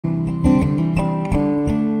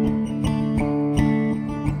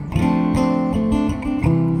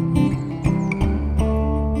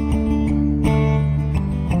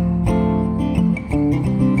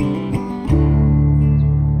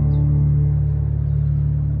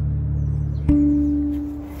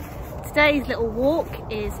Today's little walk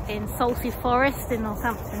is in Salcey Forest in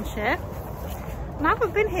Northamptonshire. And I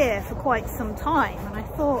haven't been here for quite some time, and I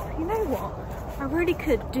thought, you know what, I really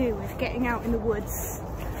could do with getting out in the woods.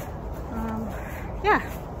 Yeah,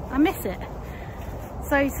 I miss it.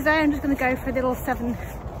 So today I'm just going to go for a little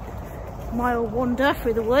 7-mile wander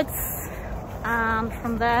through the woods, and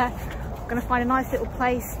from there I'm going to find a nice little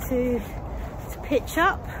place to pitch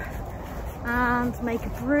up and make a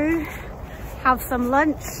brew, have some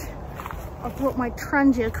lunch. I've brought my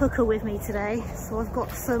Trangia cooker with me today, so I've got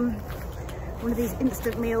one of these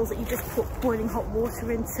instant meals that you just put boiling hot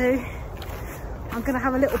water into. I'm going to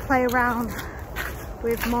have a little play around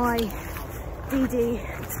with my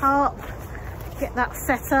DD Tarp, get that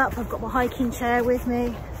set up. I've got my hiking chair with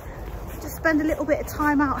me. Just spend a little bit of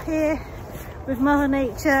time out here with Mother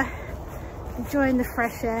Nature, enjoying the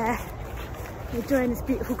fresh air, enjoying this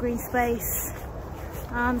beautiful green space,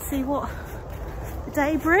 and see what the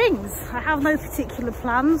day brings. I have no particular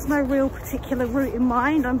plans, no real particular route in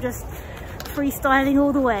mind. I'm just freestyling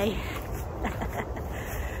all the way.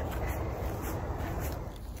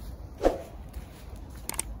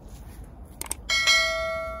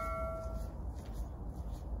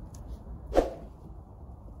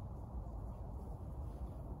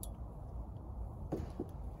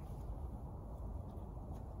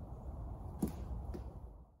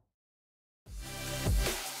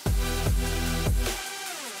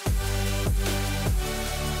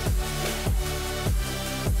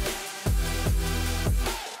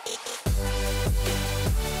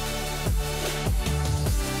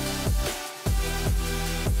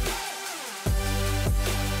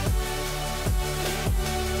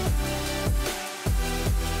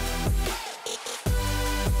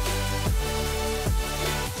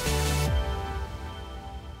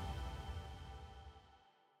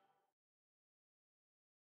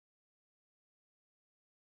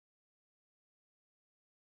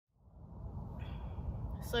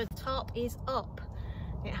 So the tarp is up.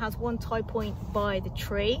 It has one tie point by the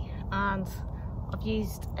tree, and I've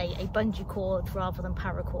used a bungee cord rather than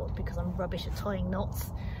paracord because I'm rubbish at tying knots,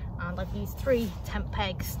 and I've used 3 tent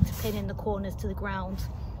pegs to pin in the corners to the ground,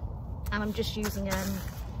 and I'm just using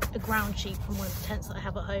a ground sheet from one of the tents that I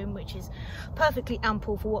have at home, which is perfectly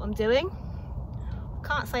ample for what I'm doing. I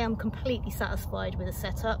can't say I'm completely satisfied with the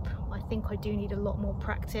setup. I think I do need a lot more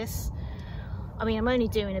practice. I mean, I'm only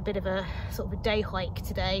doing a bit of a sort of a day hike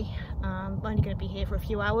today. I'm only going to be here for a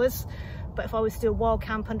few hours, but if I was to do a wild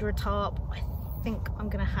camp under a tarp, I think I'm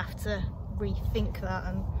going to have to rethink that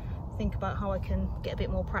and think about how I can get a bit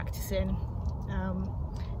more practice in.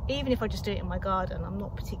 Even if I just do it in my garden, I'm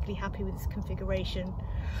not particularly happy with this configuration.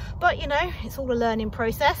 But you know, it's all a learning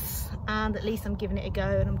process, and at least I'm giving it a go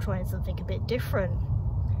and I'm trying something a bit different.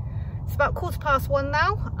 It's about 1:15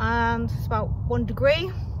 now, and it's about 1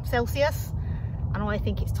 degree Celsius. And I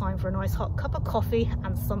think it's time for a nice hot cup of coffee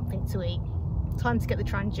and something to eat. Time to get the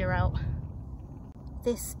Trangia out.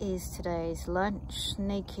 This is today's lunch.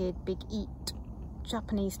 Naked Big Eat,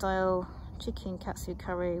 Japanese style chicken katsu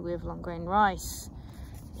curry with long grain rice.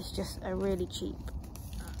 It's just a really cheap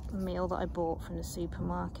meal that I bought from the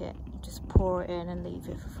supermarket. You just pour it in and leave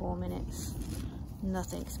it for 4 minutes.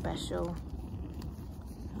 Nothing special.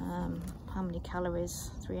 How many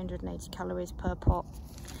calories? 380 calories per pot.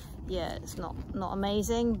 Yeah, it's not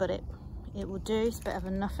amazing, but it will do. It's better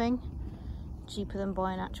than nothing. Cheaper than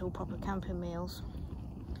buying actual proper camping meals.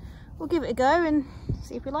 We'll give it a go and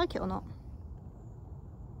see if we like it or not.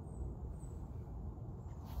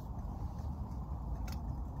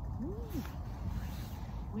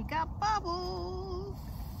 We got bubbles,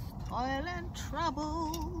 toil and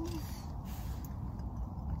troubles.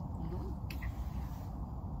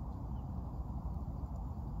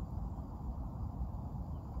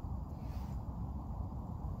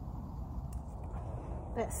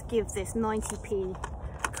 Let's give this 90p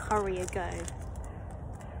curry a go.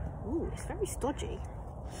 Ooh, it's very stodgy.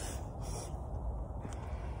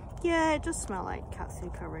 Yeah, it does smell like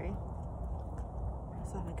katsu curry.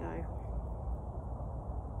 Let's have a go.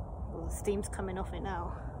 Well, the steam's coming off it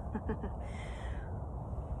now.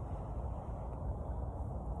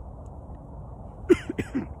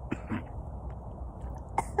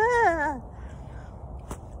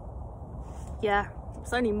 Yeah,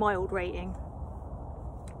 it's only mild rating.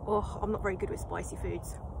 Oh, I'm not very good with spicy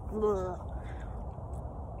foods. Ugh.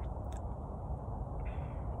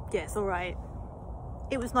 Yeah, it's alright.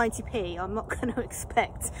 It was 90p. I'm not going to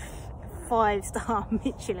expect 5-star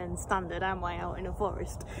Michelin standard, am I, out in a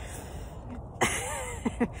forest?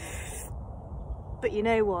 But you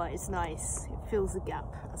know what? It's nice. It fills the gap,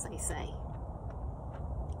 as they say.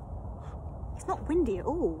 It's not windy at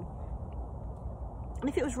all. And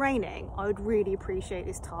if it was raining, I would really appreciate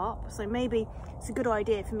this tarp. So maybe it's a good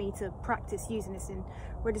idea for me to practice using this in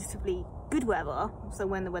relatively good weather. So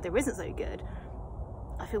when the weather isn't so good,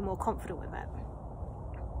 I feel more confident with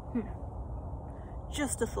it.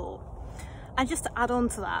 Just a thought. And just to add on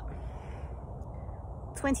to that,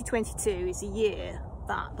 2022 is a year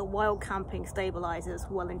that the wild camping stabilizers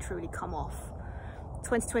well and truly come off.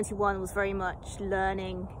 2021 was very much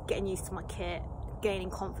learning, getting used to my kit, gaining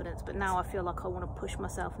confidence, but now I feel like I want to push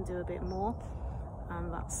myself and do a bit more,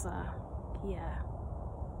 and that's yeah,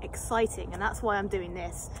 exciting. And that's why I'm doing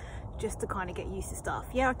this, just to kind of get used to stuff.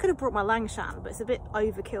 Yeah, I could have brought my Lunchtime, but it's a bit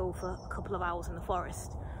overkill for a couple of hours in the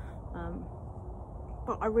forest,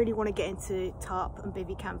 but I really want to get into tarp and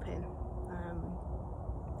bivvy camping,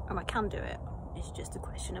 and I can do it. It's just a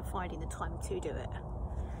question of finding the time to do it.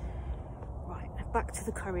 Right, back to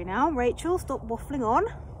the curry now. Rachel, stop waffling on.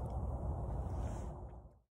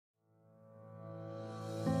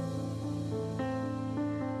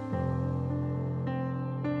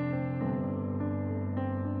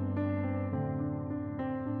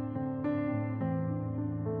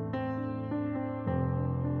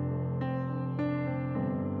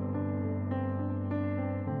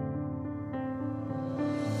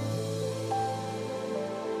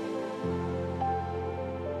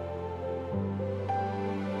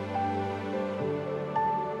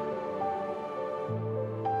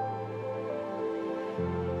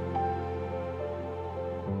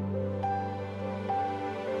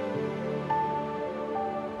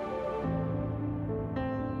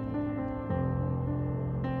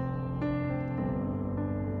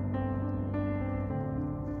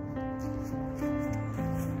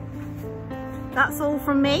 That's all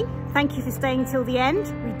from me. Thank you for staying till the end.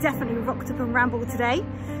 We definitely rocked up and rambled today.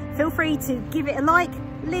 Feel free to give it a like,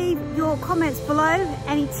 leave your comments below.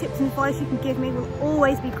 Any tips and advice you can give me will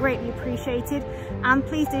always be greatly appreciated. And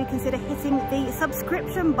please do consider hitting the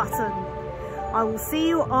subscription button. I will see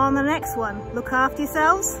you on the next one. Look after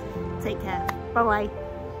yourselves. Take care. Bye bye.